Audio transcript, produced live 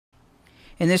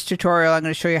In this tutorial, I'm going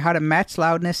to show you how to match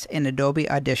loudness in Adobe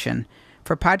Audition.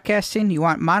 For podcasting, you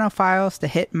want mono files to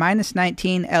hit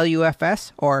 -19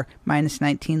 LUFS or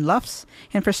 -19 LUFS,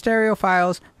 and for stereo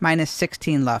files,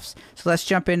 -16 LUFS. So let's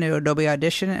jump into Adobe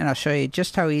Audition and I'll show you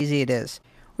just how easy it is.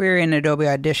 We're in Adobe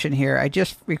Audition here. I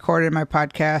just recorded my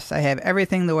podcast. I have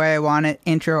everything the way I want it,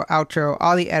 intro, outro,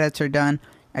 all the edits are done.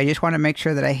 I just want to make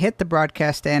sure that I hit the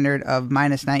broadcast standard of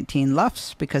 -19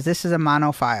 LUFS because this is a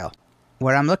mono file.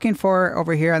 What I'm looking for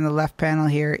over here on the left panel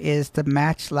here is the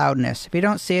match loudness. If you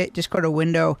don't see it, just go to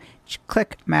Window,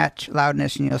 click Match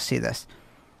Loudness, and you'll see this.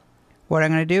 What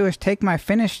I'm going to do is take my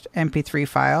finished MP3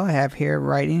 file I have here,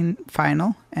 writing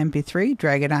final MP3,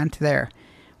 drag it onto there.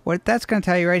 What that's going to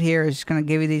tell you right here is it's going to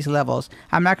give you these levels.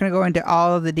 I'm not going to go into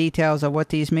all of the details of what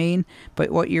these mean,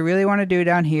 but what you really want to do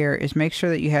down here is make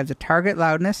sure that you have the target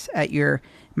loudness at your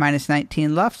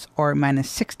 -19 LUFS or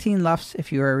 -16 LUFS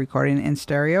if you are recording in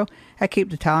stereo. I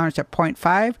keep the tolerance at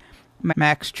 0.5,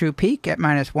 max true peak at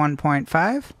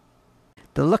 -1.5,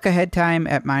 the look ahead time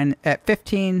at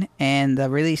 15, and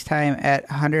the release time at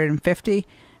 150.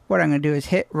 What I'm going to do is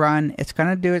hit run. It's going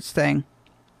to do its thing.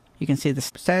 You can see the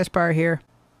status bar here.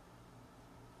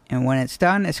 And when it's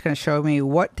done, it's going to show me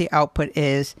what the output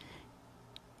is.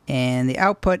 And the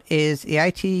output is the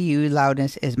ITU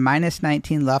loudness is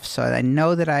 -19 LUFS, so I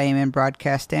know that I am in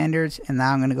broadcast standards, and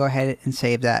now I'm going to go ahead and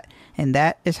save that. And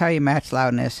that is how you match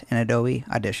loudness in Adobe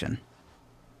Audition.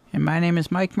 And my name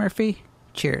is Mike Murphy.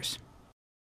 Cheers.